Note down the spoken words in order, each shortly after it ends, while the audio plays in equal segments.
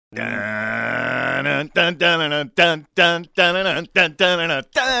You're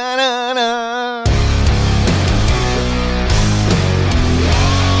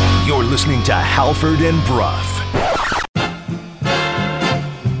listening to Halford and Bruff.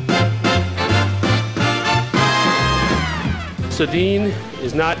 Sedin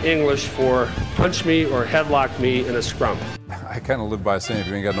is not English for punch me or headlock me in a scrum. I kind of live by saying if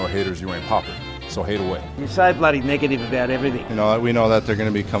you ain't got no haters, you ain't popping. So hate away. You're so bloody negative about everything. You know, we know that they're going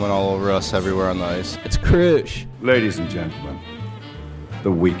to be coming all over us everywhere on the ice. It's crush. Ladies and gentlemen,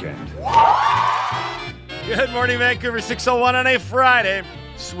 the weekend. Good morning, Vancouver. 6:01 on a Friday.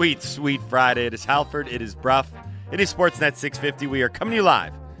 Sweet, sweet Friday. It is Halford. It is Bruff. It is Sportsnet 650. We are coming to you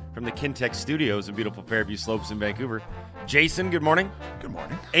live from the Kintec Studios in beautiful Fairview Slopes in Vancouver. Jason, good morning. Good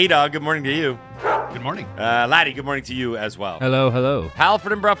morning. A-Dog, good morning to you. Good morning. Laddie, good morning to you as well. Hello, hello.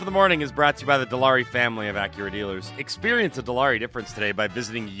 Halford and Bruff in the Morning is brought to you by the Dilawri family of Acura dealers. Experience a Dilawri difference today by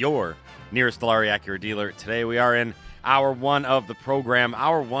visiting your nearest Dilawri Acura dealer. Today we are in Hour 1 of the program.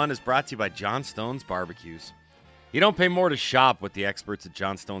 Hour 1 is brought to you by John Stone's Barbecues. You don't pay more to shop with the experts at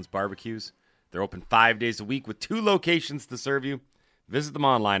John Stone's Barbecues. They're open 5 days a week with 2 locations to serve you. Visit them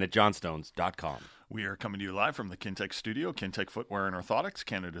online at johnstones.com. We are coming to you live from the Kintec studio. Kintec Footwear and Orthotics,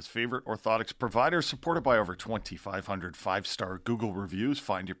 Canada's favorite orthotics provider, supported by over 2,500 five-star Google reviews.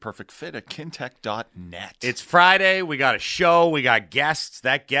 Find your perfect fit at kintec.net. It's Friday. We got a show. We got guests.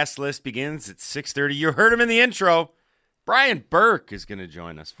 That guest list begins at 6:30. You heard him in the intro. Brian Burke is going to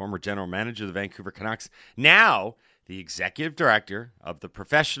join us, former general manager of the Vancouver Canucks, now the executive director of the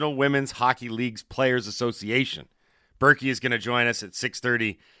Professional Women's Hockey League's Players Association. Burke is going to join us at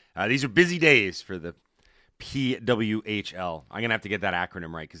 6:30. These are busy days for the PWHL. I'm going to have to get that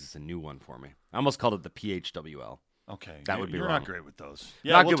acronym right because it's a new one for me. I almost called it the PHWL. Okay. That would be You're wrong. not great with those.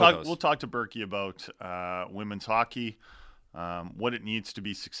 Yeah, we'll talk to Burke about women's hockey, what it needs to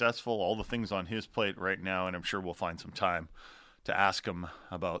be successful, all the things on his plate right now, and I'm sure we'll find some time to ask him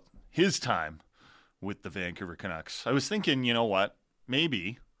about his time with the Vancouver Canucks. I was thinking, you know what,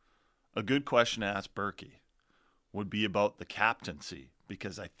 maybe a good question to ask Burke would be about the captaincy,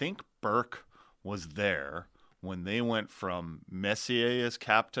 because I think Burke was there when they went from Messier as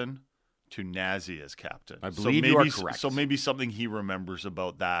captain to Nazi as captain. I believe you are correct. So maybe something he remembers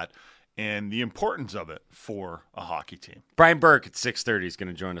about that and the importance of it for a hockey team. Brian Burke at 6:30 is going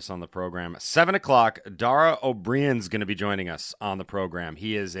to join us on the program. 7 o'clock, Dara O'Brien's going to be joining us on the program.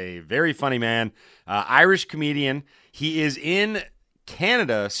 He is a very funny man, Irish comedian. He is in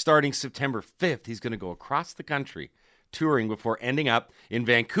Canada starting September 5th. He's going to go across the country touring before ending up in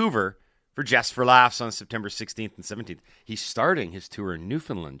Vancouver for Just for Laughs on September 16th and 17th. He's starting his tour in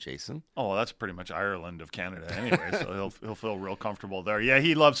Newfoundland, Jason. Oh, well, that's pretty much Ireland of Canada anyway, so he'll feel real comfortable there. Yeah,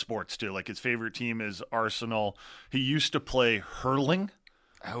 he loves sports too. Like his favorite team is Arsenal. He used to play hurling.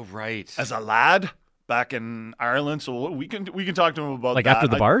 Oh, right. As a lad back in Ireland, so we can talk to him about like that. after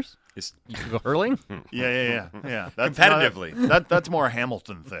the bars? You can go hurling? Yeah. That's competitively. That's more a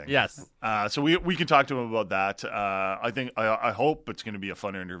Hamilton thing. Yes. So we can talk to him about that. I hope it's going to be a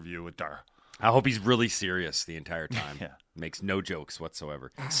fun interview with Dar. I hope he's really serious the entire time. Yeah. Makes no jokes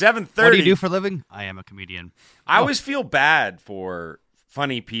whatsoever. 7:30. What do you do for a living? I am a comedian. I always feel bad for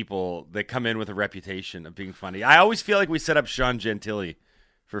funny people that come in with a reputation of being funny. I always feel like we set up Sean Gentili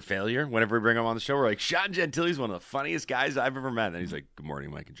for failure. Whenever we bring him on the show, we're like, Sean Gentili's one of the funniest guys I've ever met. And he's like, good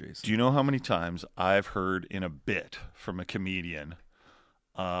morning, Mike and Jason. Do you know how many times I've heard in a bit from a comedian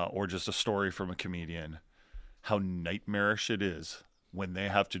or just a story from a comedian how nightmarish it is when they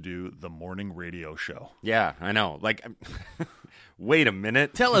have to do the morning radio show? Yeah, I know. Like, wait a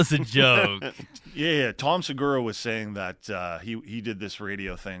minute. Tell us a joke. Yeah. Tom Segura was saying that he did this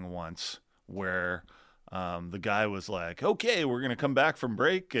radio thing once where the guy was like, okay, we're going to come back from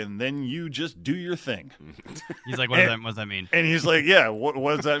break, and then you just do your thing. He's like, what does that mean? And he's like, yeah, what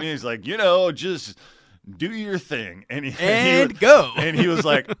does that mean? He's like, just do your thing. And go. And he was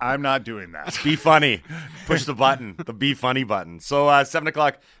like, I'm not doing that. Be funny. Push the button, the be funny button. So 7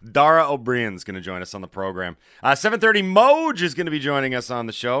 o'clock, Dara O'Brien's going to join us on the program. 7:30, Moj is going to be joining us on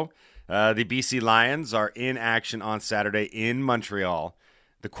the show. The BC Lions are in action on Saturday in Montreal.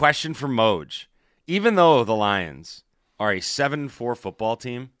 The question for Moj: even though the Lions are a 7-4 football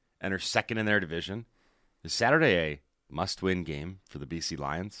team and are second in their division, is Saturday a must-win game for the BC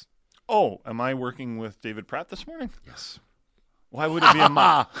Lions? Oh, am I working with David Pratt this morning? Yes. Why would it be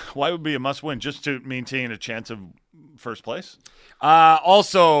why would it be a must-win? Just to maintain a chance of first place?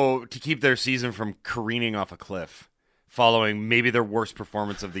 Also, to keep their season from careening off a cliff following maybe their worst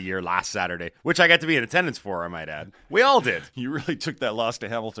performance of the year last Saturday, which I got to be in attendance for, I might add. We all did. You really took that loss to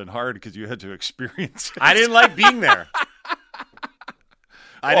Hamilton hard because you had to experience it. I didn't like being there.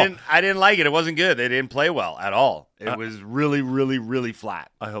 I didn't like it. It wasn't good. They didn't play well at all. It was really, really, really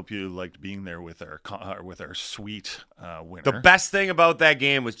flat. I hope you liked being there with our sweet winner. The best thing about that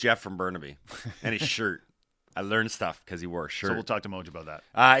game was Jeff from Burnaby and his shirt. I learned stuff because he wore a shirt. So we'll talk to Moj about that.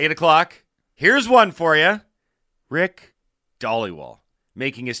 8 o'clock. Here's one for you. Rick Dollywall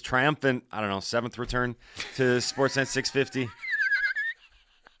making his triumphant, 7th return to Sportsnet 650.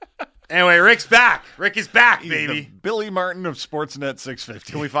 Anyway, Rick's back. Rick is back, baby. The Billy Martin of Sportsnet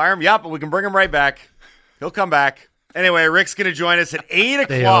 650. Can we fire him? Yep, but we can bring him right back. He'll come back. Anyway, Rick's going to join us at 8 o'clock.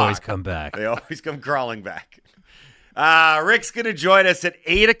 They always come back. They always come crawling back. Rick's going to join us at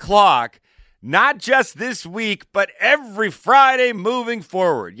 8 o'clock, not just this week, but every Friday moving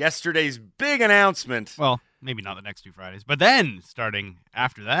forward. Yesterday's big announcement. Well, maybe not the next 2 Fridays, but then starting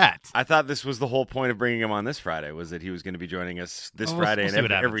after that. I thought this was the whole point of bringing him on this Friday, was that he was going to be joining us this Friday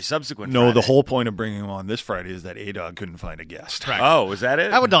and every subsequent Friday. No, the whole point of bringing him on this Friday is that A-Dog couldn't find a guest. Right. Oh, was that it?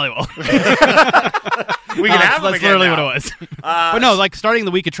 That would Dollywall. We can have him That's again literally now. what it was. But no, like starting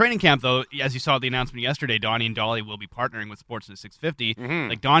the week of training camp, though, as you saw the announcement yesterday, Donnie and Dolly will be partnering with Sportsnet 650. Mm-hmm.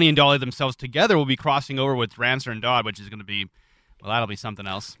 Like Donnie and Dolly themselves together will be crossing over with Rancer and Dodd, which is going to be, well, that'll be something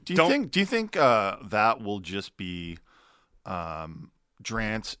else. Do you think that will just be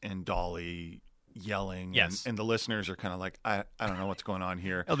Drance and Dolly yelling? Yes. And the listeners are kind of like, I don't know what's going on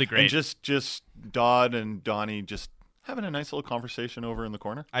here. That'll be great. And just Dodd and Donnie just having a nice little conversation over in the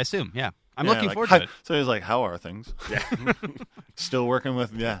corner. I assume, yeah. I'm looking forward to it. So he's like, how are things? Yeah. Still working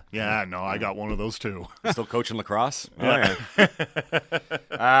with, no, I got one of those too. Still coaching lacrosse? Oh,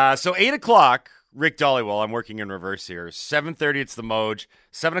 yeah. So 8 o'clock, Rick Dollywall. I'm working in reverse here. 7:30, it's the Moj.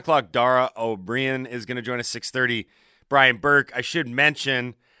 7 o'clock, Dara O'Brien is going to join us. 6:30, Brian Burke. I should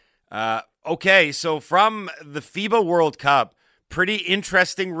mention, okay, so from the FIBA World Cup, pretty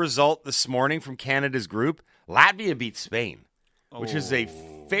interesting result this morning from Canada's group. Latvia beat Spain, which is a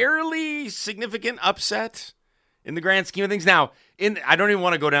fairly significant upset in the grand scheme of things. Now, I don't even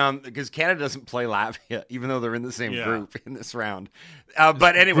want to go down because Canada doesn't play Latvia, even though they're in the same group in this round.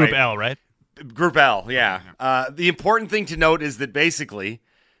 But anyway. Group L, right? Group L, yeah. The important thing to note is that basically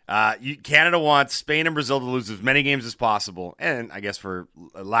Canada wants Spain and Brazil to lose as many games as possible, and I guess for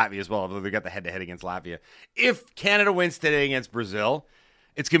Latvia as well, although they got the head-to-head against Latvia. If Canada wins today against Brazil,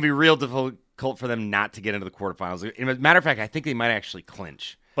 it's going to be real difficult for them not to get into the quarterfinals. As a matter of fact, I think they might actually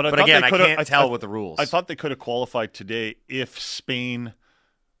clinch. But again, I can't tell with the rules. I thought they could have qualified today if Spain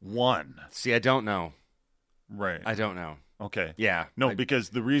won. See, I don't know. Right. I don't know. Okay. Yeah. No, because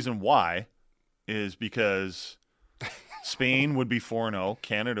the reason why is because Spain would be 4-0,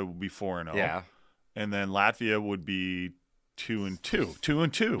 Canada would be 4-0. Yeah. And then Latvia would be 2-2.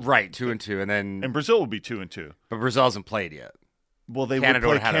 2-2. Right, 2-2. And Brazil would be 2-2. But Brazil hasn't played yet. Well, they would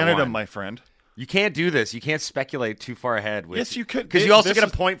play Canada, my friend. You can't do this. You can't speculate too far ahead. Yes, you could. Because you also get a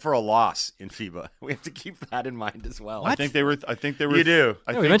point for a loss in FIBA. We have to keep that in mind as well. What? I think they were. You do.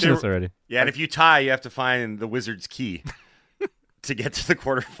 We mentioned this already. Yeah, and if you tie, you have to find the Wizards' key to get to the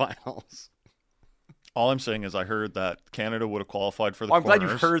quarterfinals. All I'm saying is I heard that Canada would have qualified for the I'm corners. glad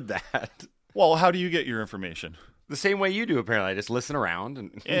you heard that. Well, how do you get your information? The same way you do, apparently. I just listen around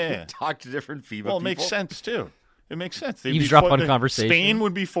and talk to different FIBA people. Well, it makes sense, too. It makes sense. Eavesdrop on conversation. Spain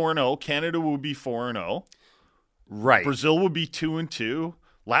would be 4-0. Canada would be 4-0. Right. Brazil would be 2-2.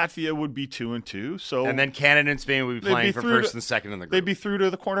 Latvia would be 2-2. So and then Canada and Spain would be playing for first and second in the group. They'd be through to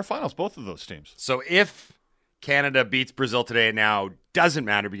the quarterfinals, both of those teams. So if Canada beats Brazil today, it now doesn't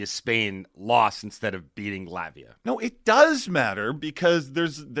matter because Spain lost instead of beating Latvia. No, it does matter because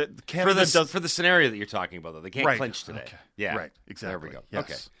Canada for the scenario that you're talking about, though. They can't clinch today. Okay. Yeah. Right. Exactly. There we go. Yes.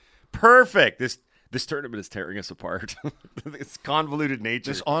 Okay. Perfect. This tournament is tearing us apart. It's convoluted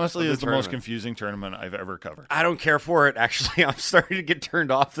nature. This honestly is the tournament. most confusing tournament I've ever covered. I don't care for it, actually. I'm starting to get turned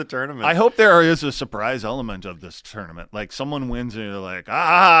off the tournament. I hope there is a surprise element of this tournament. Like someone wins and you're like,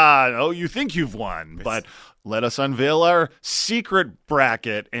 you think you've won. But let us unveil our secret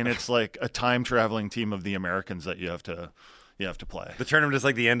bracket. And it's like a time-traveling team of the Americans that you have to play. The tournament is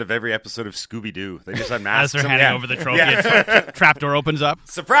like the end of every episode of Scooby-Doo. They just unmask As they're handing over the trophy, trapdoor opens up.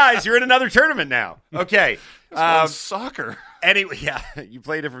 Surprise, you're in another tournament now. Okay. Soccer. Anyway, yeah, you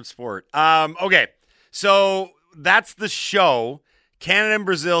play a different sport. Okay, so that's the show. Canada and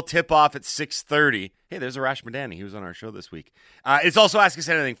Brazil tip off at 6:30. Hey, there's Arash Madani. He was on our show this week. It's also Ask Us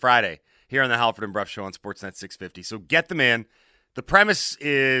Anything Friday here on the Halford and Bruff Show on Sportsnet 650. So get them in. The premise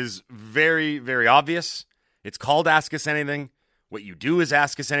is very, very obvious. It's called Ask Us Anything. What you do is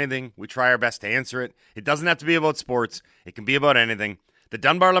ask us anything. We try our best to answer it. It doesn't have to be about sports. It can be about anything. The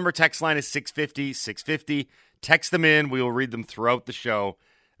Dunbar Lumber text line is 650-650. Text them in. We will read them throughout the show.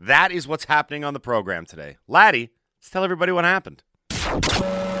 That is what's happening on the program today. Laddie, let's tell everybody what happened.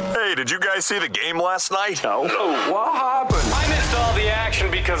 Hey, did you guys see the game last night? No. What happened? I missed all the action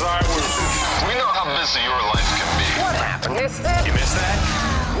because I was... We know how busy your life can be. What happened? Missed it? You missed that?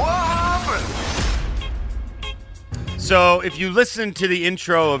 What happened? So if you listen to the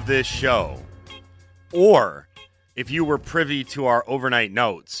intro of this show, or if you were privy to our overnight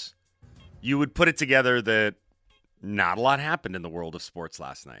notes, you would put it together that not a lot happened in the world of sports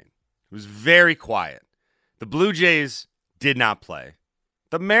last night. It was very quiet. The Blue Jays did not play.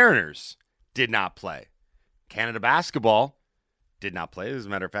 The Mariners did not play. Canada basketball did not play. As a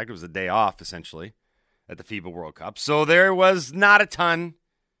matter of fact, it was a day off, essentially, at the FIBA World Cup. So there was not a ton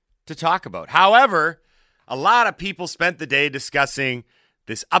to talk about. However, a lot of people spent the day discussing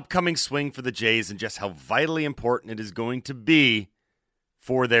this upcoming swing for the Jays and just how vitally important it is going to be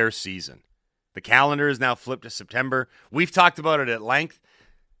for their season. The calendar is now flipped to September. We've talked about it at length.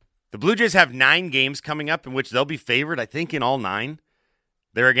 The Blue Jays have 9 games coming up in which they'll be favored, I think, in all 9.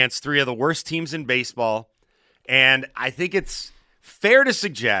 They're against 3 of the worst teams in baseball. And I think it's fair to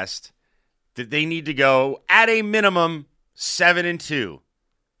suggest that they need to go, at a minimum, 7-2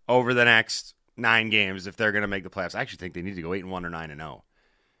 over the next 9 games if they're going to make the playoffs. I actually think they need to go 8-1 or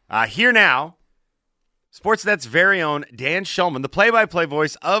 9-0. Here now, Sportsnet's very own Dan Shulman, the play-by-play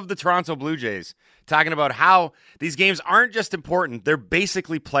voice of the Toronto Blue Jays, talking about how these games aren't just important, they're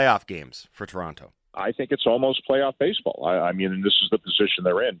basically playoff games for Toronto. I think it's almost playoff baseball. I mean, and this is the position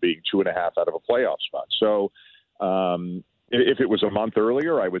they're in, being 2.5 out of a playoff spot. So if it was a month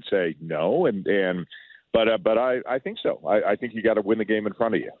earlier, I would say no. But I think so. I think you got to win the game in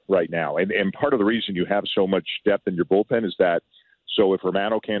front of you right now. And part of the reason you have so much depth in your bullpen is that, so if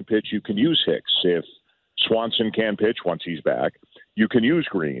Romano can't pitch, you can use Hicks. If Swanson can pitch once he's back, you can use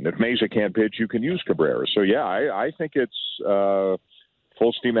Green. If Mesa can't pitch, you can use Cabrera. So, yeah, I think it's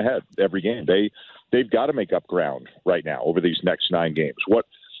full steam ahead every game. They've got to make up ground right now over these next 9 games.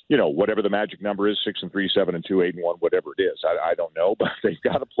 Whatever the magic number is, 6-3, 7-2, 8-1, whatever it is, I don't know, but they've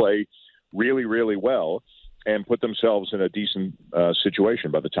got to play really, really well and put themselves in a decent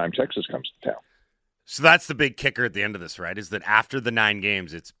situation by the time Texas comes to town. So that's the big kicker at the end of this, right? Is that after the 9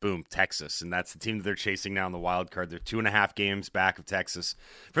 games, it's boom, Texas. And that's the team that they're chasing now in the wild card. They're 2.5 games back of Texas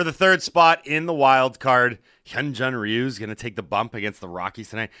for the 3rd spot in the wild card. Hyunjin Ryu is going to take the bump against the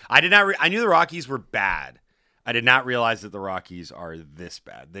Rockies tonight. I knew the Rockies were bad. I did not realize that the Rockies are this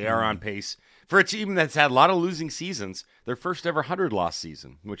bad. They are on pace for a team that's had a lot of losing seasons. Their first ever 100-loss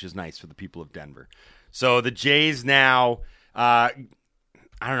season, which is nice for the people of Denver. So the Jays now,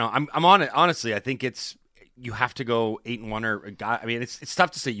 I don't know. I'm on it. Honestly, I think you have to go 8-1 or I mean, it's tough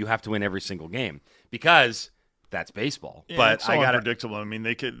to say you have to win every single game because that's baseball. Yeah, but it's so unpredictable. I mean,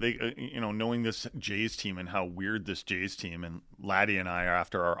 they knowing this Jays team and how weird this Jays team, and Laddie and I,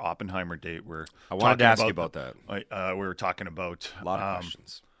 after our Oppenheimer date, I wanted to ask you about that. We were talking about a lot of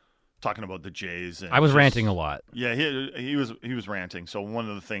questions. Talking about the Jays. And I was ranting a lot. Yeah, he was ranting. So one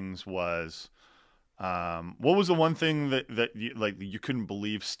of the things was, what was the one thing that you couldn't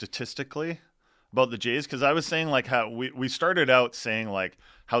believe statistically about the Jays? Because I was saying how we started out saying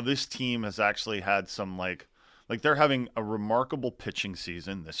how this team has actually had some like they're having a remarkable pitching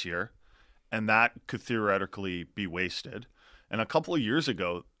season this year, and that could theoretically be wasted. And a couple of years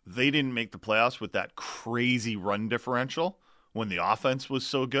ago, they didn't make the playoffs with that crazy run differential when the offense was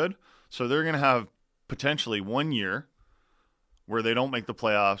so good. So they're going to have potentially 1 year where they don't make the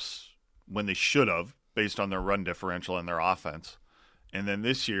playoffs when they should have, based on their run differential and their offense. And then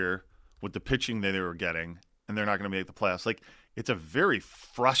this year, with the pitching that they were getting, and they're not going to make the playoffs. It's a very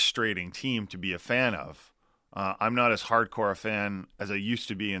frustrating team to be a fan of. I'm not as hardcore a fan as I used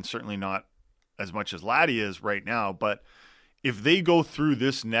to be, and certainly not as much as Laddie is right now. But if they go through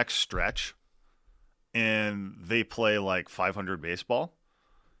this next stretch and they play 500 baseball,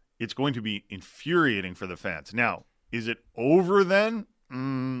 it's going to be infuriating for the fans. Now, is it over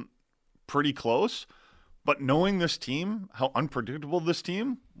then? Pretty close. But knowing this team, how unpredictable this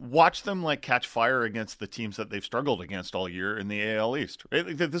team, watch them catch fire against the teams that they've struggled against all year in the AL East.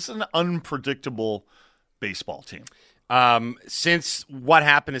 Right? This is an unpredictable baseball team. Since what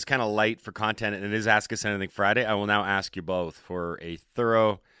happened is kind of light for content and it is Ask Us Anything Friday, I will now ask you both for a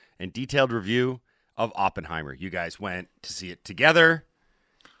thorough and detailed review of Oppenheimer. You guys went to see it together.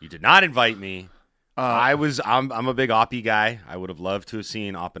 You did not invite me. I'm a big Oppie guy. I would have loved to have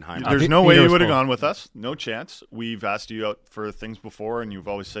seen Oppenheimer. There's no way you would have gone with us. No chance. We've asked you out for things before, and you've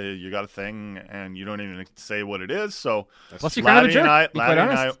always said you got a thing, and you don't even say what it is. So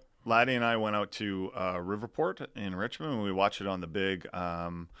Laddie and I went out to Riverport in Richmond, and we watched it on the big,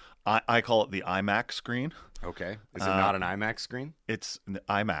 I call it the iMac screen. Okay. Is it not an IMAX screen? It's an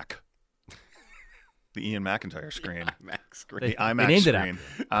iMac. the Ian McIntyre screen. IMAX screen. The IMAX They named it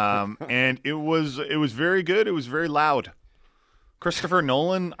screen. And it was very good. It was very loud. Christopher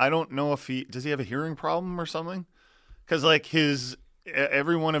Nolan, I don't know if does he have a hearing problem or something? Because like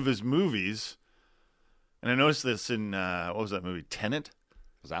every one of his movies, and I noticed this in what was that movie? Tenet.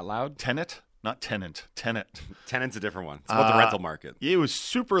 Was that loud? Tenet, not Tenant. Tenet. Tenant's a different one. It's about the rental market. Yeah, it was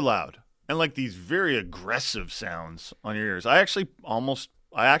super loud and like these very aggressive sounds on your ears. I actually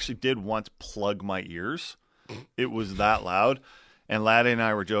did once plug my ears. It was that loud. And Laddie and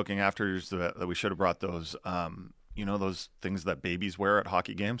I were joking afterwards that we should have brought those. Those things that babies wear at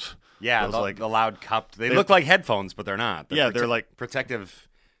hockey games? Yeah, the loud cupped. They look like headphones, but they're not. They're like protective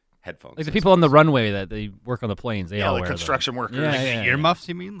headphones. Like the people on the runway that they work on the planes. They all like wear construction workers. Earmuffs,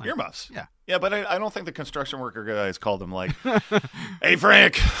 you mean? Earmuffs. Yeah. Yeah, but I don't think the construction worker guys called them like, hey,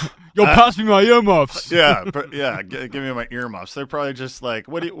 Frank. Yo, pass me my earmuffs. Give me my earmuffs. They're probably just like,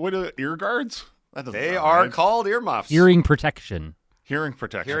 what are ear guards? They are called earmuffs. Hearing protection. Hearing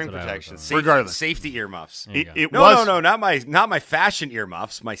protection. Regardless. Safety earmuffs. No, not my fashion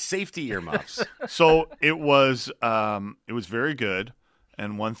earmuffs, my safety earmuffs. So it was very good.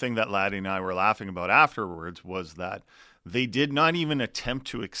 And one thing that Laddie and I were laughing about afterwards was that they did not even attempt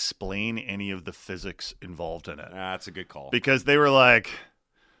to explain any of the physics involved in it. That's a good call. Because they were like,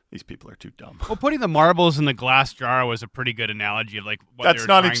 these people are too dumb. Well, putting the marbles in the glass jar was a pretty good analogy of like what that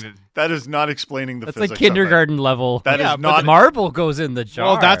is not explaining the physics. That's like kindergarten level. That is not. The marble goes in the jar.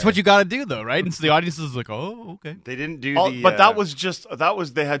 Well, that's what you got to do, though, right? And so the audience is like, "Oh, okay." They didn't do but that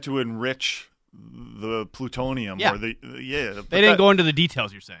was they had to enrich the plutonium. Yeah. They didn't go into the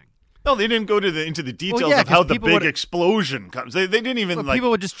details. You're saying. No, they didn't go into the details of how the big explosion comes. They didn't even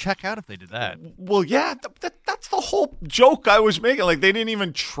people would just check out if they did that. Well, yeah, that's the whole joke I was making. Like they didn't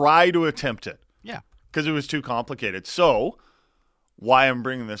even try to attempt it. Yeah, because it was too complicated. So, why I'm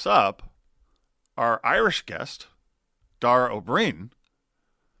bringing this up, our Irish guest, Dara O'Brien,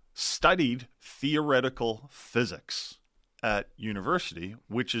 studied theoretical physics at university,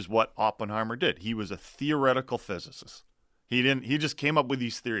 which is what Oppenheimer did. He was a theoretical physicist. He just came up with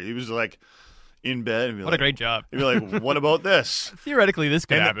these theories. He was like in bed and be what a great job. He'd be like, what about this? Theoretically, this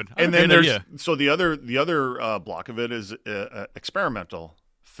could happen. And then the other block of it is experimental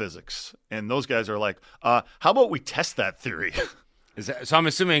physics. And those guys are like, how about we test that theory? So I'm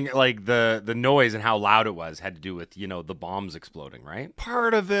assuming like the noise and how loud it was had to do with, the bombs exploding, right?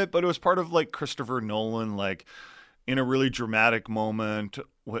 Part of it, but it was part of like Christopher Nolan, like in a really dramatic moment,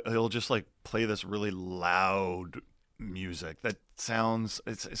 he'll just like play this really loud music that sounds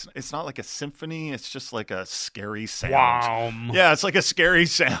it's not like a symphony, it's just like a scary sound. Wow. Yeah, it's like a scary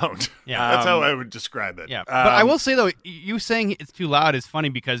sound. Yeah, that's how I would describe it. Yeah, but I will say though, you saying it's too loud is funny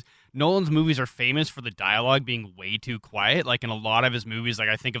because Nolan's movies are famous for the dialogue being way too quiet. Like in a lot of his movies, like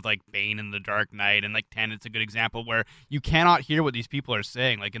I think of like Bane in The Dark Knight and like Tenet's a good example where you cannot hear what these people are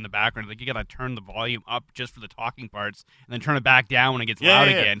saying. Like in the background, like you gotta turn the volume up just for the talking parts and then turn it back down when it gets loud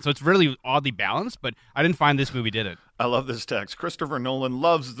again. So it's really oddly balanced. But I didn't find this movie did it. I love this text. Christopher Nolan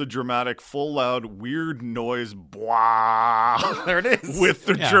loves the dramatic, full, loud, weird noise. Blah. There it is. With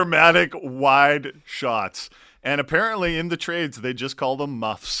the dramatic, wide shots. And apparently in the trades, they just call them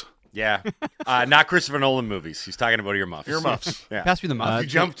muffs. Yeah. Not Christopher Nolan movies. He's talking about earmuffs. Earmuffs. Yeah. Pass me the muffs. You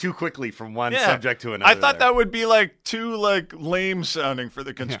jump too quickly from one subject to another. I thought that would be like too like lame sounding for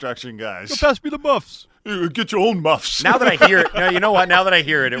the construction guys. Go pass me the muffs. Get your own muffs. Now that I hear it, you know what? Now that I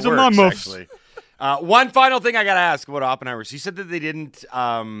hear it, it works, actually. One final thing I got to ask about Oppenheimer. So you said that they didn't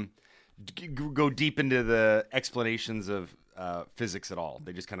go deep into the explanations of physics at all.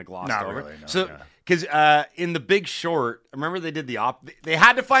 They just kind of glossed over it. Really, no, so, because in The Big Short, remember they did they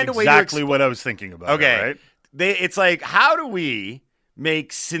had to find a way to exactly what I was thinking about. Okay, right? It's like, how do we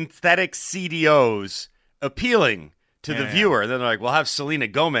make synthetic CDOs appealing to the viewer? Then they're like, we'll have Selena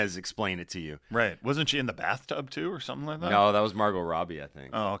Gomez explain it to you. Right? Wasn't she in the bathtub too, or something like that? No, that was Margot Robbie, I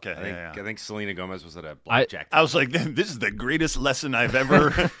think. Oh, okay. I think Selena Gomez was at a blackjack. I was like, this is the greatest lesson I've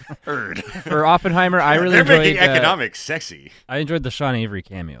ever heard. For Oppenheimer, I really They're enjoyed making economics sexy. I enjoyed the Sean Avery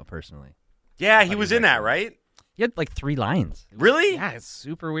cameo personally. Yeah, he was in that, right? He had like 3 lines. Really? Yeah, it's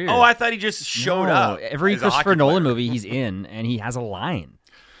super weird. Oh, I thought he just showed up. Every Christopher Nolan movie he's in, and he has a line.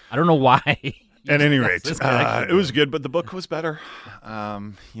 I don't know why. At any rate, it was good, but the book was better. I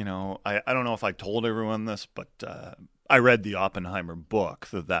don't know if I told everyone this, but I read the Oppenheimer book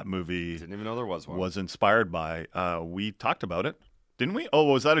that movie didn't even know there was one. Was inspired by. We talked about it, didn't we? Oh,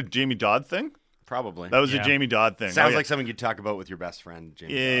 was that a Jamie Dodd thing? Probably. That was a Jamie Dodd thing. Sounds like something you'd talk about with your best friend,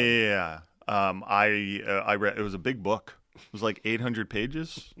 Jamie Dodd. I read. It was a big book. It was like 800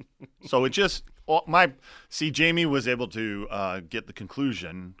 pages. So it just Jamie was able to get the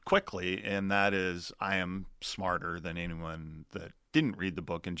conclusion quickly, and that is, I am smarter than anyone that didn't read the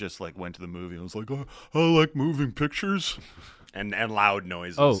book and just like went to the movie and was like, oh, I like moving pictures and loud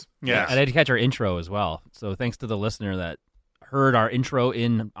noises. Oh, yeah. And I had to catch our intro as well. So thanks to the listener that heard our intro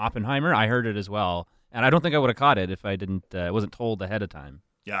in Oppenheimer. I heard it as well, and I don't think I would have caught it if I didn't. Wasn't told ahead of time.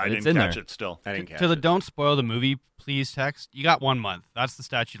 Yeah, I didn't catch it still. I didn't catch to the it. don't spoil the movie, please text. You got 1 month. That's the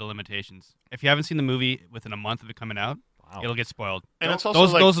statute of limitations. If you haven't seen the movie within a month of it coming out, it'll get spoiled. And it's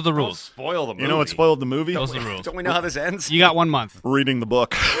also those are the rules. Don't spoil the movie. You know what spoiled the movie? Those are the rules. Don't we know how this ends? You got 1 month. Reading the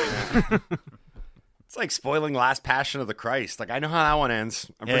book. It's like spoiling Last Passion of the Christ. Like, I know how that one ends.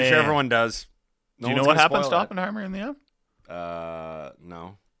 I'm pretty sure everyone does. Do you know what happens to Oppenheimer in the end? No. I don't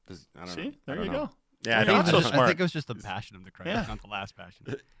know. See? There you go. Yeah, I think it was just the Passion of the Christ, not the Last Passion.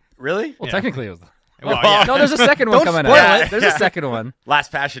 Really? Well, technically it was. Well, no, there's a second one coming out. There's a second one.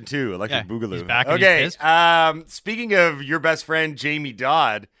 Last Passion 2, Electric Boogaloo. He's back and he's okay. Speaking of your best friend, Jamie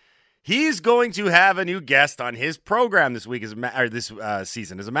Dodd, he's going to have a new guest on his program this week, this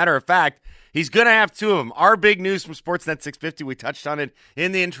season. As a matter of fact, he's going to have two of them. Our big news from Sportsnet 650, we touched on it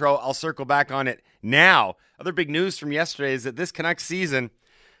in the intro. I'll circle back on it now. Other big news from yesterday is that this Canucks season,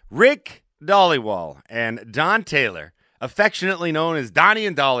 Rick Dhaliwal and Don Taylor, affectionately known as Donnie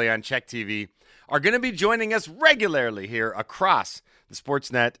and Dolly on Czech TV, are going to be joining us regularly here across the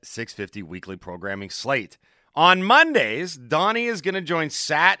Sportsnet 650 weekly programming slate. On Mondays, Donnie is going to join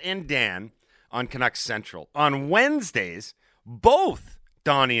Sat and Dan on Canucks Central. On Wednesdays, both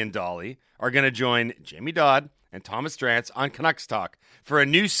Donnie and Dolly are going to join Jamie Dodd and Thomas Drance on Canucks Talk for a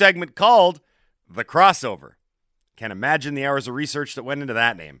new segment called The Crossover. Can't imagine the hours of research that went into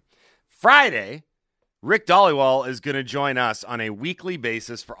that name. Friday, Rick Dhaliwal is going to join us on a weekly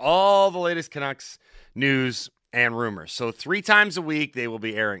basis for all the latest Canucks news and rumors. So 3 times a week, they will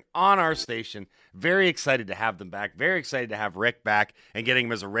be airing on our station. Very excited to have them back. Very excited to have Rick back and getting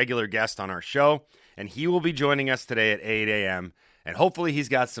him as a regular guest on our show. And he will be joining us today at 8 a.m. And hopefully he's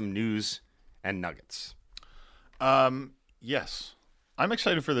got some news and nuggets. Yes. I'm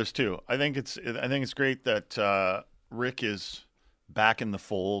excited for this too. I think it's great that Rick is back in the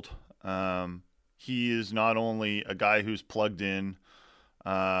fold. He is not only a guy who's plugged in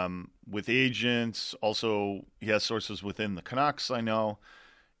with agents, also he has sources within the Canucks, I know,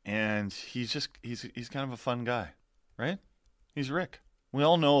 and he's kind of a fun guy, right? He's Rick. We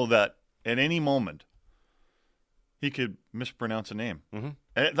all know that at any moment he could mispronounce a name.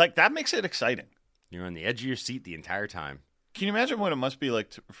 Mm-hmm. Like, that makes it exciting. You're on the edge of your seat the entire time. Can you imagine what it must be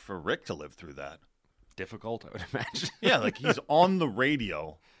like for Rick to live through that? Difficult, I would imagine. Yeah, like he's on the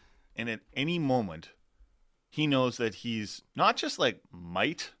radio, and at any moment, he knows that he's not just like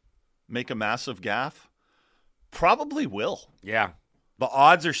might make a massive gaffe, probably will. Yeah. The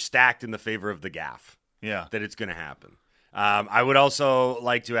odds are stacked in the favor of the gaffe. Yeah. That it's going to happen. I would also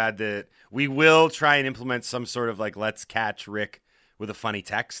like to add that we will try and implement some sort of like, let's catch Rick with a funny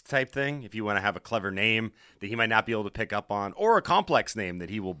text type thing. If you want to have a clever name that he might not be able to pick up on, or a complex name that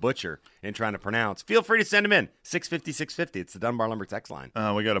he will butcher in trying to pronounce, feel free to send him in. 650-650. It's the Dunbar Lumber text line.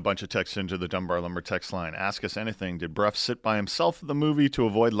 We got a bunch of texts into the Dunbar Lumber text line. Ask us anything. Did Bruff sit by himself at the movie to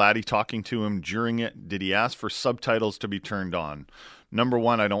avoid Laddie talking to him during it? Did he ask for subtitles to be turned on? Number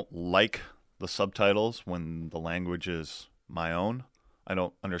one, I don't like the subtitles when the language is my own. I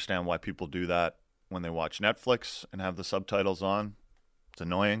don't understand why people do that when they watch Netflix and have the subtitles on. It's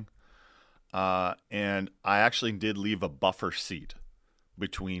annoying. And I actually did leave a buffer seat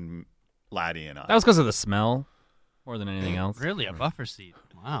between Laddie and I. That was because of the smell more than anything else. Really? A buffer seat?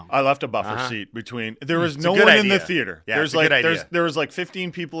 Wow. I left a buffer seat between. There was no one in the theater. Yeah, there was like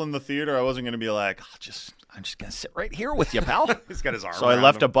 15 people in the theater. I wasn't going to be like, I'm just going to sit right here with you, pal. He's got his arm So I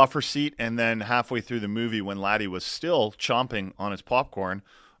left a buffer seat, and then halfway through the movie when Laddie was still chomping on his popcorn,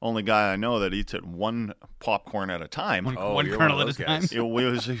 only guy I know that eats it one popcorn at a time. One kernel at a time. He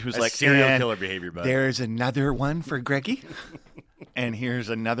was like, serial killer behavior, bud. There's another one for Greggy. And here's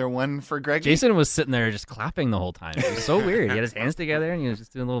another one for Greggy. Jason was sitting there just clapping the whole time. It was so weird. He had his hands together and he was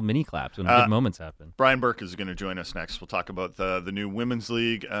just doing little mini claps when big moments happen. Brian Burke is going to join us next. We'll talk about the new women's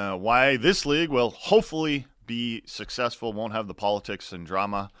league, why this league will hopefully be successful, won't have the politics and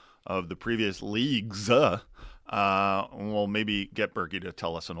drama of the previous leagues. We'll maybe get Berkey to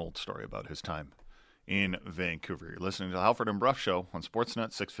tell us an old story about his time in Vancouver. You're listening to the Halford and Bruff Show on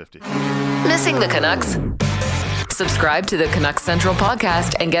Sportsnet 650. Missing the Canucks? Subscribe to the Canucks Central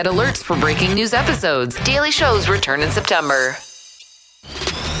podcast and get alerts for breaking news episodes. Daily shows return in September.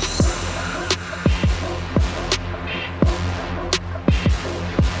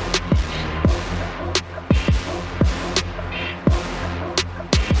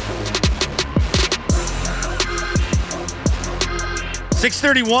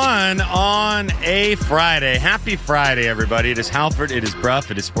 6:31 on a Friday. Happy Friday, everybody. It is Halford, it is Bruff,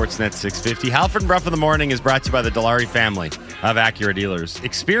 it is Sportsnet 650. Halford and Bruff in the Morning is brought to you by the Dilawri family of Acura dealers.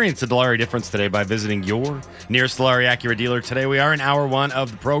 Experience the Dilawri difference today by visiting your nearest Dilawri Acura dealer today. We are in hour one of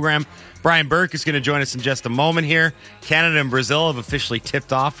the program. Brian Burke is going to join us in just a moment here. Canada and Brazil have officially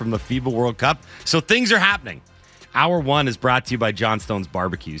tipped off from the FIBA World Cup, so things are happening. Hour one is brought to you by Johnstone's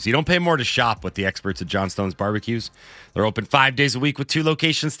Barbecues. You don't pay more to shop with the experts at Johnstone's Barbecues. They're open 5 days a week with 2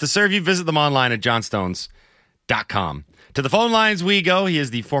 locations to serve you. Visit them online at johnstones.com. To the phone lines we go. He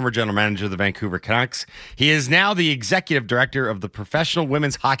is the former general manager of the Vancouver Canucks. He is now the executive director of the Professional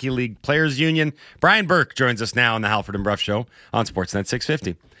Women's Hockey League Players Union. Brian Burke joins us now on the Halford and Bruff Show on Sportsnet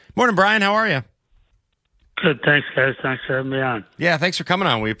 650. Morning, Brian. How are you? Good. Thanks, guys. Thanks for having me on. Yeah, thanks for coming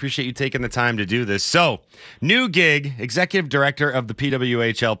on. We appreciate you taking the time to do this. So, new gig, executive director of the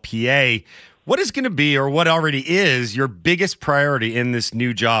PWHL-PA. What is going to be, or what already is, your biggest priority in this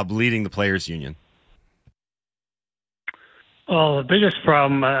new job leading the Players Union? Well, the biggest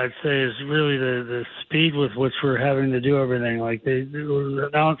problem, I'd say, is really the speed with which we're having to do everything. Like, they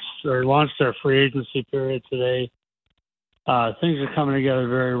announced or launched our free agency period today. Things are coming together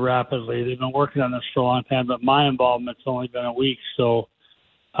very rapidly. They've been working on this for a long time, but my involvement's only been a week. So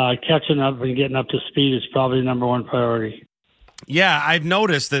catching up and getting up to speed is probably the number one priority. Yeah, I've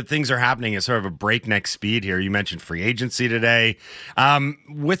noticed that things are happening at sort of a breakneck speed here. You mentioned free agency today.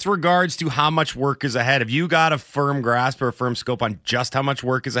 With regards to how much work is ahead, have you got a firm grasp or a firm scope on just how much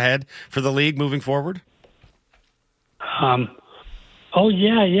work is ahead for the league moving forward? Oh,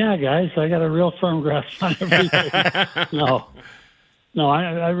 yeah, guys. I got a real firm grasp on everything. No,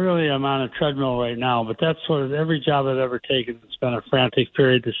 I really am on a treadmill right now, but that's sort of every job I've ever taken. It's been a frantic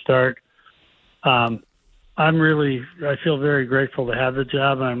period to start. I feel very grateful to have the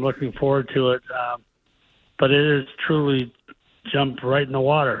job, and I'm looking forward to it. But it is truly jump right in the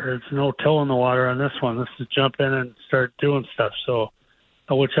water. There's no toe in the water on this one. This is jump in and start doing stuff, so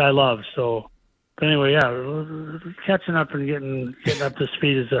which I love. So. Anyway, yeah, catching up and getting up to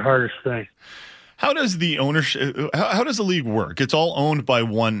speed is the hardest thing. How does the ownership? How does the league work? It's all owned by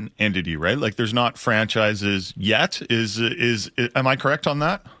one entity, right? Like, there's not franchises yet. Am I correct on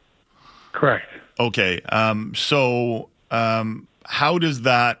that? Correct. Okay. So how does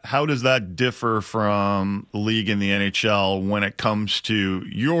that differ from the league in the NHL when it comes to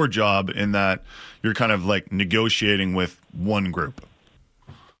your job, in that you're kind of like negotiating with one group?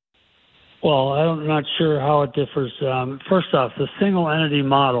 Well, I'm not sure how it differs. First off, the single entity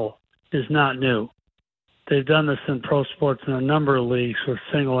model is not new. They've done this in pro sports in a number of leagues with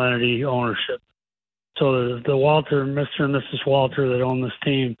single entity ownership. So the Walter, Mr. and Mrs. Walter that own this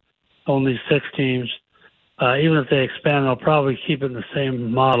team, own these 6 teams. Even if they expand, they'll probably keep it in the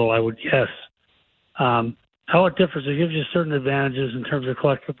same model, I would guess. How it differs, it gives you certain advantages in terms of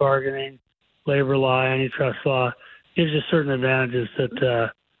collective bargaining, labor law, antitrust law. It gives you certain advantages that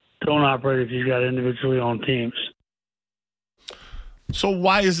don't operate if you've got individually owned teams. So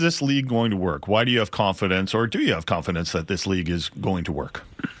why is this league going to work? Why do you have confidence, or do you have confidence that this league is going to work?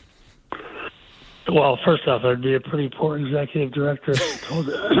 Well, first off, I'd be a pretty poor executive director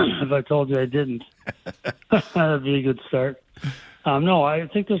if I told you I didn't. That'd be a good start. No, I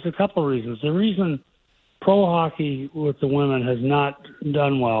think there's a couple of reasons. The reason pro hockey with the women has not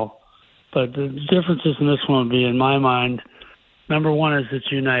done well, but the differences in this one would be, in my mind, number one is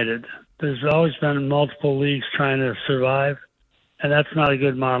it's united. There's always been multiple leagues trying to survive, and that's not a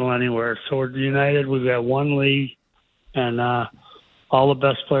good model anywhere. So we're united. We've got one league, and all the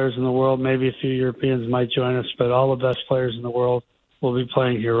best players in the world, maybe a few Europeans might join us, but all the best players in the world will be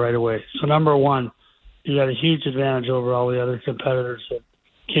playing here right away. So number one, you got a huge advantage over all the other competitors that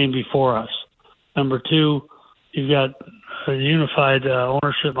came before us. Number two, you've got a unified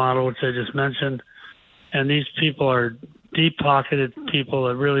ownership model, which I just mentioned, and these people are deep-pocketed people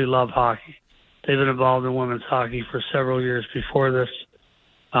that really love hockey. They've been involved in women's hockey for several years before this,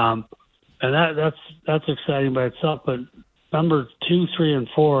 and that's exciting by itself. But number 2, 3, and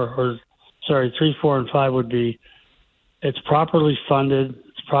 4, 3, 4, and 5 would be it's properly funded,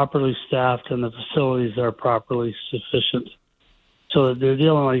 it's properly staffed, and the facilities are properly sufficient. So they're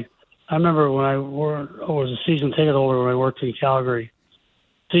dealing like, I remember when I was a season ticket holder when I worked in Calgary.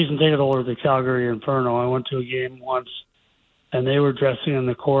 Season ticket holder at the Calgary Inferno. I went to a game once, and they were dressing in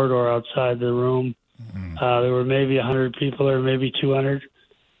the corridor outside the room. There were maybe 100 people there, maybe 200.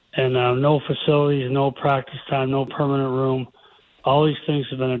 And no facilities, no practice time, no permanent room. All these things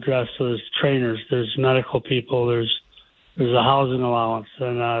have been addressed. So there's trainers, there's medical people, there's a housing allowance,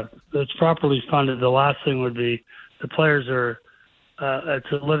 and it's properly funded. The last thing would be the players are it's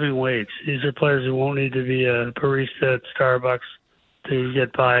a living wage. These are players who won't need to be a barista at Starbucks to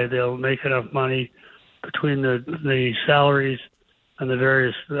get by. They'll make enough money between the salaries and the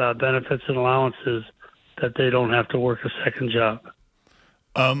various benefits and allowances that they don't have to work a second job.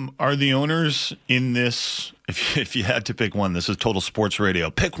 Are the owners in this, if you had to pick one, this is Total Sports Radio,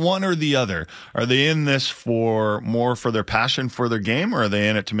 pick one or the other, are they in this for their passion for their game, or are they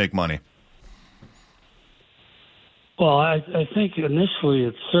in it to make money? Well, I think initially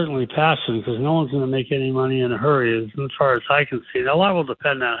it's certainly passion, because no one's going to make any money in a hurry, as far as I can see. Now, a lot will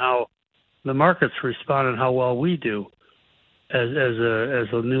depend on how the markets respond and how well we do as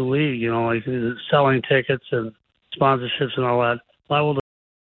a new league, like selling tickets and sponsorships and all that. A lot will.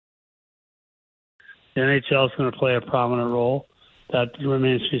 The NHL is going to play a prominent role. That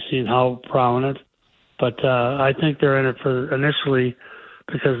remains to be seen how prominent. But I think they're in it for initially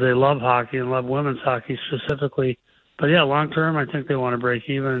because they love hockey and love women's hockey specifically. But, yeah, long term, I think they want to break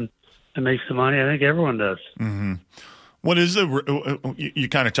even and make some money. I think everyone does. Mm-hmm. What is you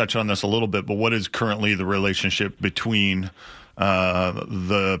kind of touched on this a little bit, but what is currently the relationship between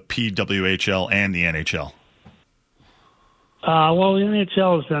the PWHL and the NHL? Well, the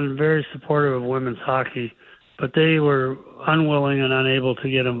NHL has been very supportive of women's hockey, but they were unwilling and unable to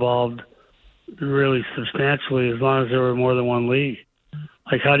get involved really substantially as long as there were more than one league.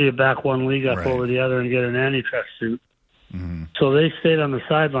 Like, how do you back one league up over the other and get an antitrust suit? Mm-hmm. So they stayed on the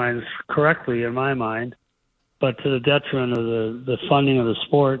sidelines correctly, in my mind, but to the detriment of the funding of the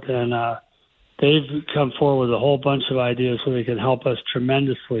sport. And they've come forward with a whole bunch of ideas where they can help us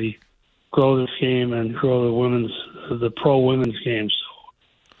tremendously grow this game and grow the pro women's game.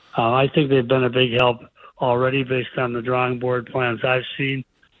 So I think they've been a big help already based on the drawing board plans I've seen,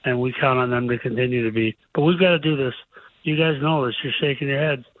 and we count on them to continue to be. But we've got to do this. You guys know this. You're shaking your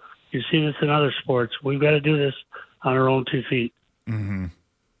heads. You've seen this in other sports. We've got to do this on our own 2 feet. Mm-hmm.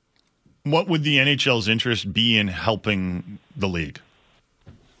 What would the NHL's interest be in helping the league?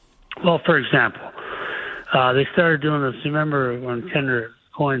 Well, for example, they started doing this. You remember when Kendra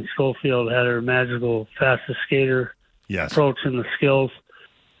Coyne Schofield had her magical fastest skater approach and the skills?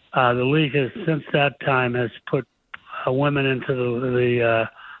 The league has, since that time, has put women into the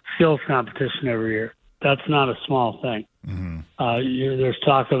skills competition every year. That's not a small thing. Mm-hmm. There's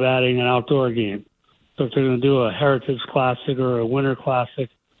talk of adding an outdoor game. So if they're going to do a Heritage Classic or a Winter Classic,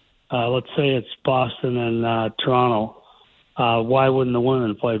 let's say it's Boston and Toronto, why wouldn't the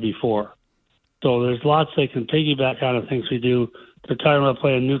women play before? So there's lots they can piggyback on of things we do. They're talking about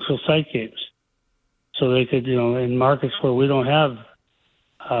playing neutral site games. So they could, in markets where we don't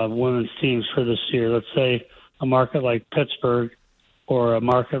have women's teams for this year, let's say a market like Pittsburgh or a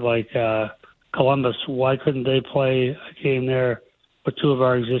market like Columbus, why couldn't they play a game there with two of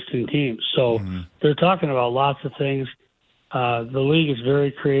our existing teams? So they're talking about lots of things. The league is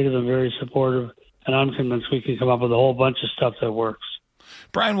very creative and very supportive, and I'm convinced we can come up with a whole bunch of stuff that works.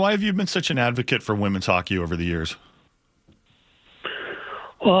 Brian, why have you been such an advocate for women's hockey over the years?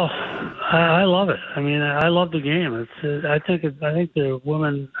 Well, I love it. I mean, I love the game. I think the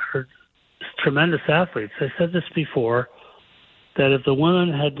women are tremendous athletes. I said this before, that if the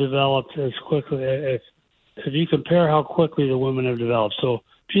women had developed as quickly, if you compare how quickly the women have developed, so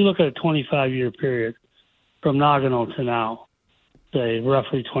if you look at a 25-year period from Nagano to now, say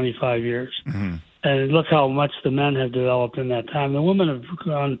roughly 25 years, and look how much the men have developed in that time. The women have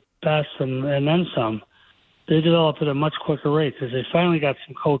gone past them and then some. They developed at a much quicker rate because they finally got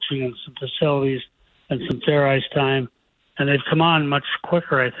some coaching and some facilities and some fair ice time, and they've come on much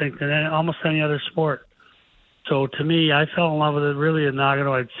quicker, I think, than almost any other sport. So to me, I fell in love with it really in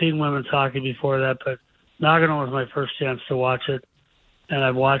Nagano. I'd seen women's hockey before that, but Nagano was my first chance to watch it, and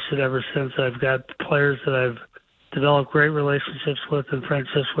I've watched it ever since. I've got players that I've developed great relationships with and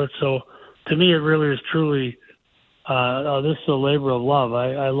friendships with. So to me, it really is truly this is a labor of love.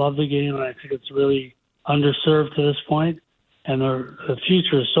 I love the game, and I think it's really underserved to this point, and the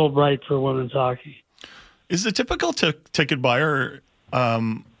future is so bright for women's hockey. Is the typical ticket buyer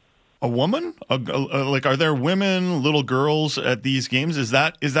a woman? Like, are there women, little girls at these games? Is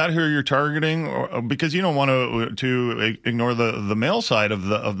that who you're targeting? Or, because you don't want to ignore the male side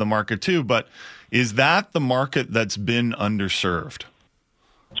of the market too, but is that the market that's been underserved?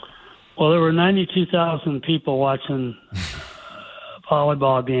 Well, there were 92,000 people watching a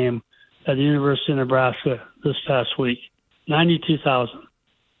volleyball game at the University of Nebraska this past week. 92,000. It's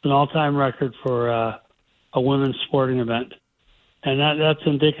an all-time record for a women's sporting event. And that's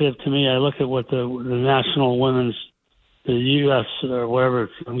indicative to me. I look at what the national women's, the U.S. or whatever,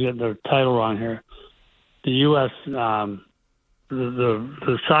 I'm getting the title wrong here, the U.S., the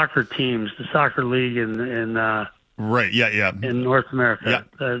soccer teams, the soccer league in Right, yeah. In North America.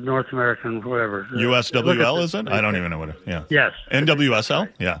 North American, whatever. USWL, is it? I don't even know what it is. Yeah. Yes. NWSL?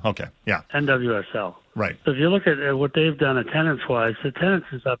 Yeah, okay. Yeah. NWSL. Right. So if you look at what they've done attendance-wise, attendance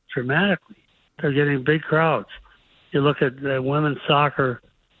is up dramatically. They're getting big crowds. You look at women's soccer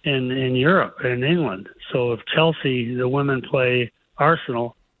in Europe and England. So if Chelsea, the women, play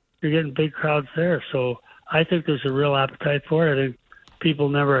Arsenal, you're getting big crowds there. So I think there's a real appetite for it. I think people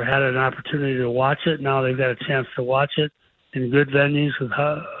never had an opportunity to watch it. Now they've got a chance to watch it in good venues with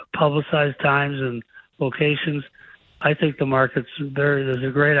publicized times and locations. I think the market's there's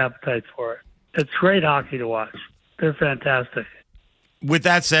a great appetite for it. It's great hockey to watch. They're fantastic. With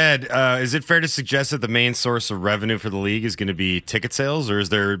that said, is it fair to suggest that the main source of revenue for the league is going to be ticket sales, or is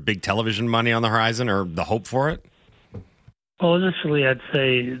there big television money on the horizon, or the hope for it? Well, initially, I'd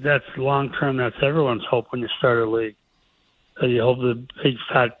say that's long-term. That's everyone's hope when you start a league. You hope the big,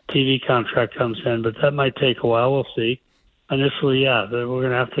 fat TV contract comes in, but that might take a while. We'll see. Initially, yeah, we're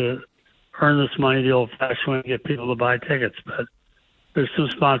going to have to earn this money the old-fashioned way and get people to buy tickets. But there's some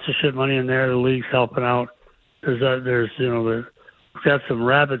sponsorship money in there. The league's helping out. We've got some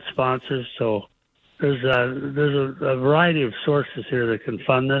rabid sponsors, so there's a variety of sources here that can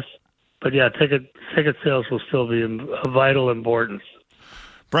fund this. But yeah, ticket sales will still be of vital importance.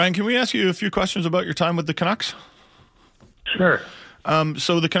 Brian, can we ask you a few questions about your time with the Canucks? Sure.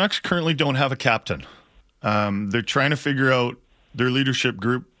 So the Canucks currently don't have a captain. They're trying to figure out their leadership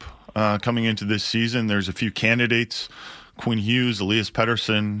group coming into this season. There's a few candidates: Quinn Hughes, Elias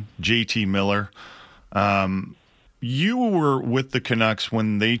Pettersson, JT Miller. You were with the Canucks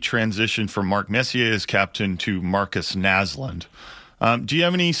when they transitioned from Mark Messier as captain to Marcus Naslund. Do you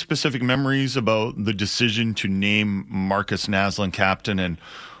have any specific memories about the decision to name Marcus Naslund captain and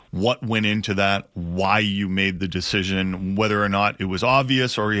what went into that, why you made the decision, whether or not it was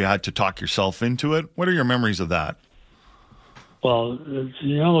obvious or you had to talk yourself into it? What are your memories of that? Well,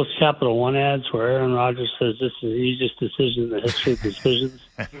 you know those Capital One ads where Aaron Rodgers says this is the easiest decision in the history of decisions?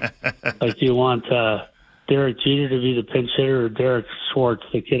 Like, do you want Derek Jeter to be the pinch hitter or Derek Schwartz,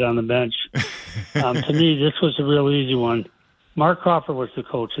 the kid on the bench? To me, this was a real easy one. Mark Crawford was the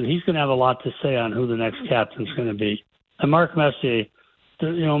coach, and he's going to have a lot to say on who the next captain's going to be. And Mark Messier,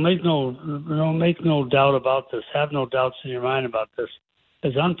 make no doubt about this. Have no doubts in your mind about this.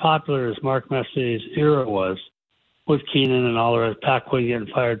 As unpopular as Mark Messier's era was, with Keenan and all the rest, Pat Quinn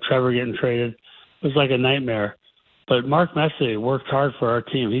getting fired, Trevor getting traded, it was like a nightmare. But Mark Messier worked hard for our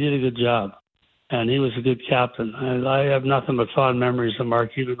team. He did a good job, and he was a good captain. And I have nothing but fond memories of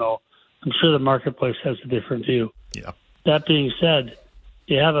Mark, even though I'm sure the marketplace has a different view. Yeah. That being said,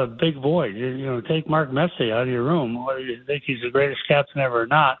 you have a big void. Take Mark Messier out of your room. Whether you think he's the greatest captain ever or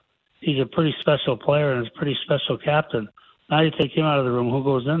not, he's a pretty special player and he's a pretty special captain. Now you take him out of the room, who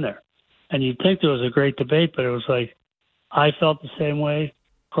goes in there? And you'd think there was a great debate, but it was like, I felt the same way,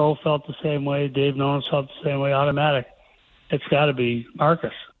 Crow felt the same way, Dave Nolan felt the same way, automatic. It's got to be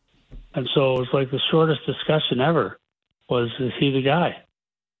Marcus. And so it was like the shortest discussion ever was, is he the guy?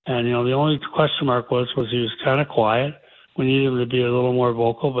 And, the only question mark was he was kind of quiet. We needed him to be a little more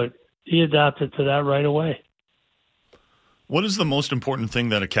vocal, but he adapted to that right away. What is the most important thing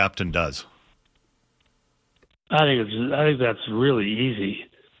that a captain does? I think that's really easy.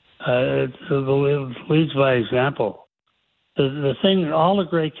 It leads by example. The thing, all the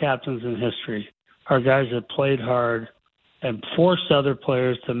great captains in history are guys that played hard and forced other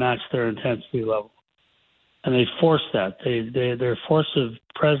players to match their intensity level. And they forced that. Their force of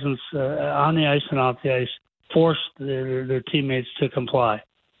presence on the ice and off the ice forced their teammates to comply.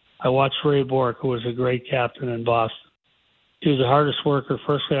 I watched Ray Burke, who was a great captain in Boston. He was the hardest worker,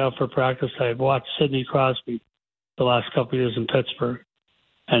 first guy out for practice. I watched Sidney Crosby the last couple of years in Pittsburgh.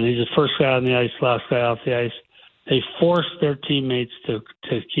 And he's the first guy on the ice, last guy off the ice. They forced their teammates to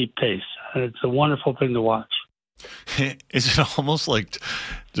keep pace. And it's a wonderful thing to watch. Is it almost like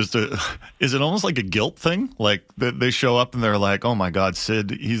a guilt thing? Like they show up and they're like, "Oh my God,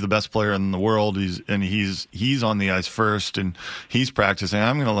 Sid, he's the best player in the world. He's on the ice first and he's practicing.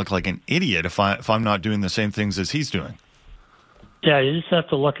 I'm going to look like an idiot if I'm not doing the same things as he's doing." Yeah, you just have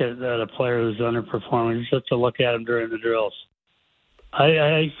to look at a player who's underperforming. You just have to look at him during the drills.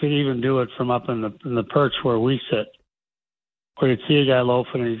 I could even do it from up in the perch where we sit, where you'd see a guy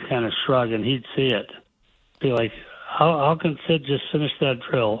loafing and he'd kind of shrug and he'd see it. Be like, how can Sid just finish that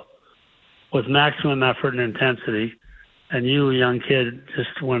drill with maximum effort and intensity, and you, a young kid,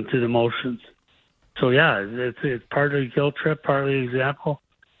 just went through the motions? So yeah, it's partly a guilt trip, partly an example.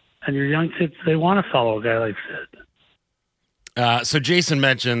 And your young kids, they want to follow a guy like Sid. So Jason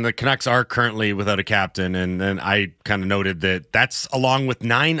mentioned the Canucks are currently without a captain, and then I kind of noted that that's along with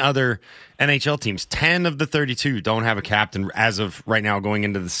 9 other NHL teams. 10 of the 32 don't have a captain as of right now going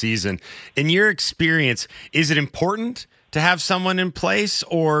into the season. In your experience, is it important to have someone in place,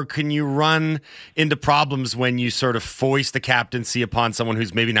 or can you run into problems when you sort of foist the captaincy upon someone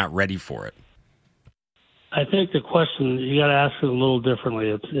who's maybe not ready for it? I think the question, you got to ask it a little differently.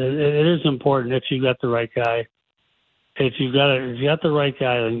 It is important if you got the right guy. If you got the right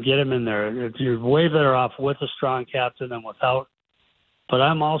guy, then get him in there. You're way better off with a strong captain than without. But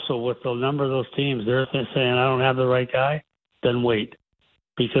I'm also with a number of those teams. They're saying I don't have the right guy, then wait,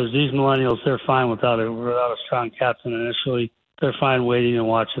 because these millennials, they're fine without a strong captain initially. They're fine waiting and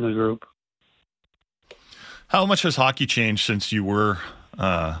watching the group. How much has hockey changed since you were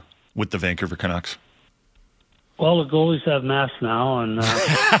with the Vancouver Canucks? Well, the goalies have masks now, and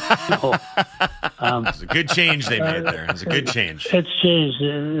it's a good change they made there. It's a good change. It's changed.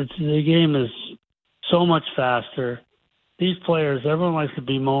 The game is so much faster. These players, everyone likes to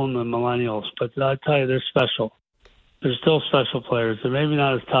bemoan the millennials, but I tell you, they're special. They're still special players. They're maybe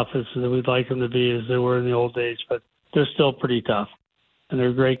not as tough as we'd like them to be as they were in the old days, but they're still pretty tough, and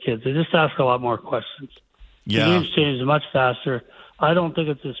they're great kids. They just ask a lot more questions. Yeah. The game's changed much faster. I don't think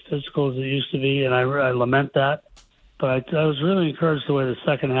it's as physical as it used to be, and I lament that. But I was really encouraged the way the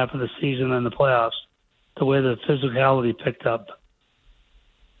second half of the season and the playoffs, the way the physicality picked up.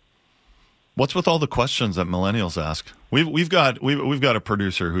 What's with all the questions that millennials ask? We've got a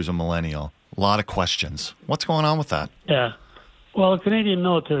producer who's a millennial. A lot of questions. What's going on with that? Yeah. Well, the Canadian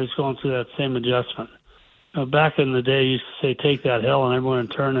military is going through that same adjustment. Back in the day, you used to say, take that hill, and everyone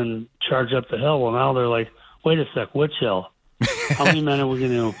would turn and charge up the hill. Well, now they're like, wait a sec, which hill? How many men are we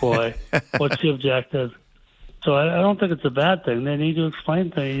going to employ? What's the objective? So I don't think it's a bad thing. They need to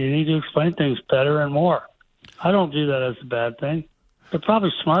explain things. You need to explain things better and more. I don't view that as a bad thing. They're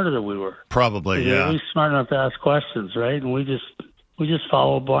probably smarter than we were. Probably, They're yeah. at least smart enough to ask questions, right? And we just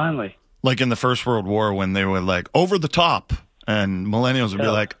follow blindly. Like in the First World War when they were like, over the top. And millennials would be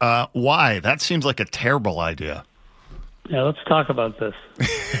like, why? That seems like a terrible idea. Yeah, let's talk about this.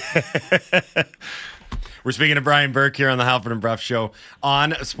 We're speaking to Brian Burke here on the Halford and Bruff Show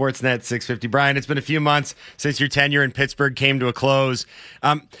on Sportsnet 650. Brian, it's been a few months since your tenure in Pittsburgh came to a close.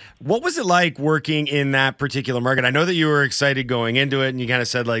 What was it like working in that particular market? I know that you were excited going into it, and you kind of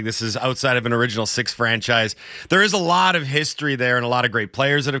said, like, this is outside of an original 6 franchise. There is a lot of history there and a lot of great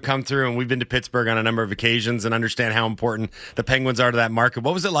players that have come through, and we've been to Pittsburgh on a number of occasions and understand how important the Penguins are to that market.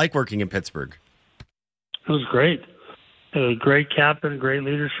 What was it like working in Pittsburgh? It was great. It was a great captain, great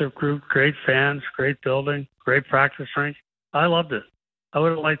leadership group, great fans, great building, great practice rink. I loved it. I would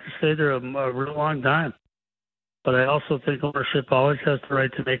have liked to stay there a real long time. But I also think ownership always has the right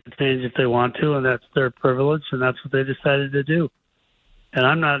to make a change if they want to, and that's their privilege, and that's what they decided to do. And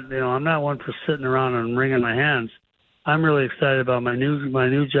I'm not one for sitting around and wringing my hands. I'm really excited about my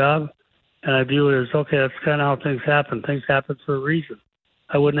new job, and I view it as, okay, that's kind of how things happen. Things happen for a reason.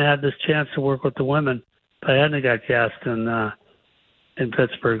 I wouldn't have had this chance to work with the women if I hadn't got cast in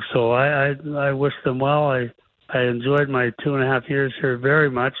Pittsburgh. So I wish them well. I enjoyed my 2.5 years here very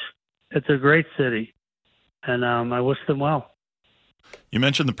much. It's a great city, and I wish them well. You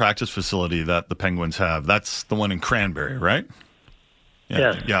mentioned the practice facility that the Penguins have. That's the one in Cranberry, right? Yeah.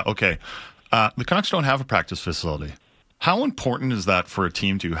 Yes. Yeah, okay. The Canucks don't have a practice facility. How important is that for a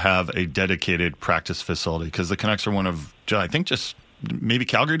team to have a dedicated practice facility? Because the Canucks are one of, I think just maybe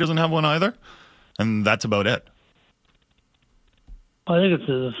Calgary doesn't have one either, and that's about it. I think it's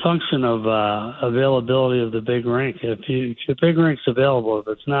a function of availability of the big rink. If the big rink's available, if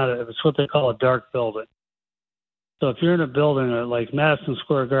it's what they call a dark building. So if you're in a building like Madison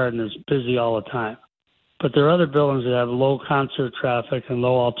Square Garden is busy all the time, but there are other buildings that have low concert traffic and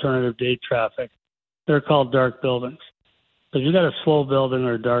low alternative date traffic. They're called dark buildings. So if you got a slow building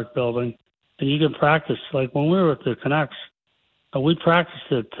or a dark building, and you can practice. Like when we were with the Canucks, we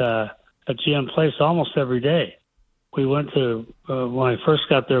practiced at GM Place almost every day. We went to, when I first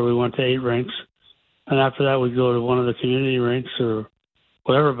got there, we went to 8 rinks. And after that, we'd go to one of the community rinks or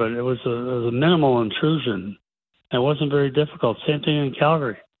whatever. But it was a minimal intrusion. It wasn't very difficult. Same thing in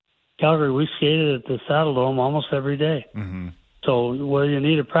Calgary. Calgary, we skated at the Saddle Dome almost every day. Mm-hmm. So whether you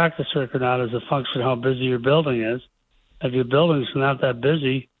need a practice rink or not is a function of how busy your building is. If your building's not that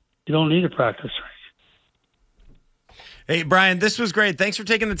busy, you don't need a practice rink. Hey, Brian, this was great. Thanks for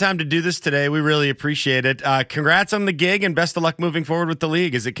taking the time to do this today. We really appreciate it. Congrats on the gig and best of luck moving forward with the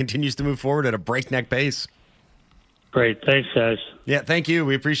league as it continues to move forward at a breakneck pace. Great. Thanks, guys. Yeah, thank you.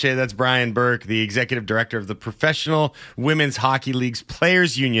 We appreciate it. That's Brian Burke, the executive director of the Professional Women's Hockey League's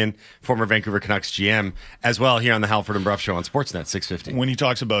Players Union, former Vancouver Canucks GM, as well here on the Halford and Brough Show on Sportsnet 650. When he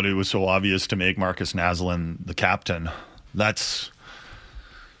talks about it was so obvious to make Marcus Naslund the captain, that's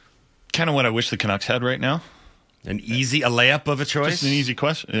kind of what I wish the Canucks had right now. A layup of a choice? Just an easy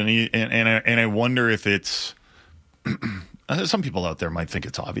question. And I wonder if it's... some people out there might think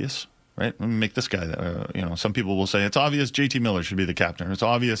it's obvious. Right? Let me make this guy, some people will say it's obvious JT Miller should be the captain. It's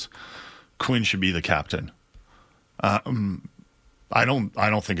obvious Quinn should be the captain. I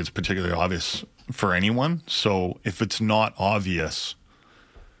don't think it's particularly obvious for anyone. So if it's not obvious,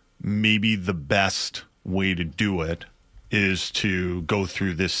 maybe the best way to do it is to go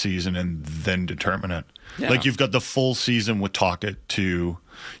through this season and then determine it. Yeah. Like you've got the full season with Tocchet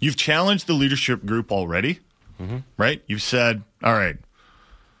you've challenged the leadership group already, right? You've said, all right,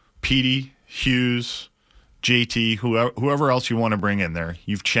 Petey, Hughes, JT, whoever else you want to bring in there,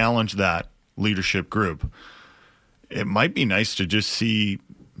 you've challenged that leadership group. It might be nice to just see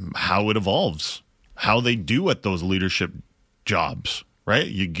how it evolves, how they do at those leadership jobs, right?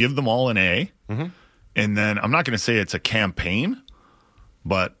 You give them all an A, and then I'm not going to say it's a campaign,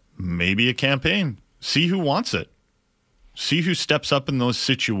 but maybe a campaign. See who wants it. See who steps up in those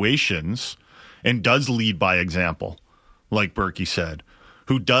situations and does lead by example, like Burke said.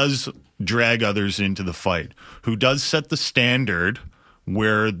 Who does drag others into the fight, who does set the standard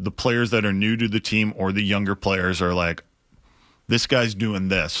where the players that are new to the team or the younger players are like, this guy's doing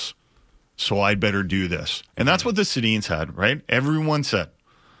this, so I'd better do this. And that's what the Sedins had, right? Everyone said,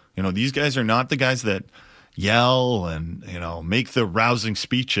 these guys are not the guys that yell and, make the rousing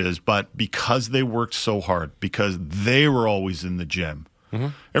speeches, but because they worked so hard, because they were always in the gym,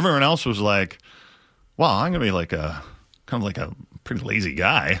 everyone else was like, well, I'm going to be like a pretty lazy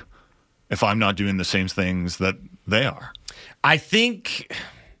guy if I'm not doing the same things that they are. I think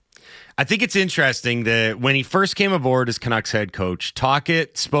it's interesting that when he first came aboard as Canucks head coach,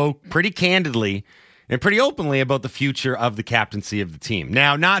 Tocchet spoke pretty candidly and pretty openly about the future of the captaincy of the team.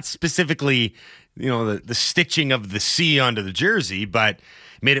 Now, not specifically, the stitching of the C onto the jersey, but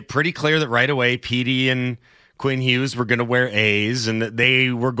made it pretty clear that right away Petey and Quinn Hughes were going to wear A's and that they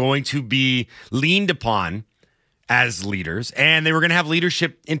were going to be leaned upon as leaders, and they were going to have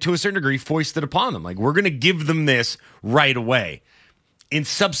leadership, and to a certain degree, foisted upon them. Like, we're going to give them this right away. In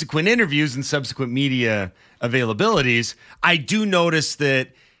subsequent interviews and subsequent media availabilities, I do notice that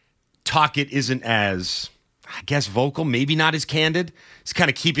Tocchet isn't as, I guess, vocal, maybe not as candid. He's kind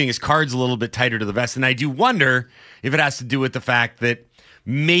of keeping his cards a little bit tighter to the vest, and I do wonder if it has to do with the fact that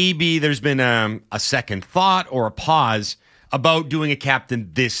maybe there's been a second thought or a pause about doing a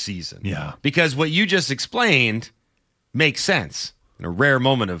captain this season. Yeah. Because what you just explained makes sense. In a rare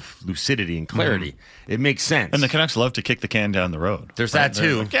moment of lucidity and clarity, it makes sense. And the Canucks love to kick the can down the road. There's that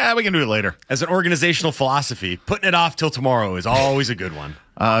too. Like, yeah, we can do it later. As an organizational philosophy, putting it off till tomorrow is always a good one.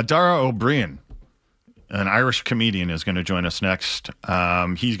 Dara O'Brien, an Irish comedian, is going to join us next.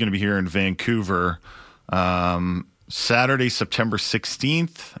 He's going to be here in Vancouver Saturday, September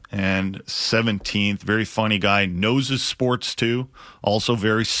 16th and 17th. Very funny guy. Knows his sports too. Also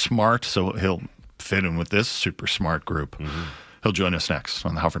very smart, so he'll fit in with this super smart group. He'll join us next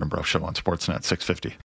on the Halford and Brough Show on Sportsnet 650.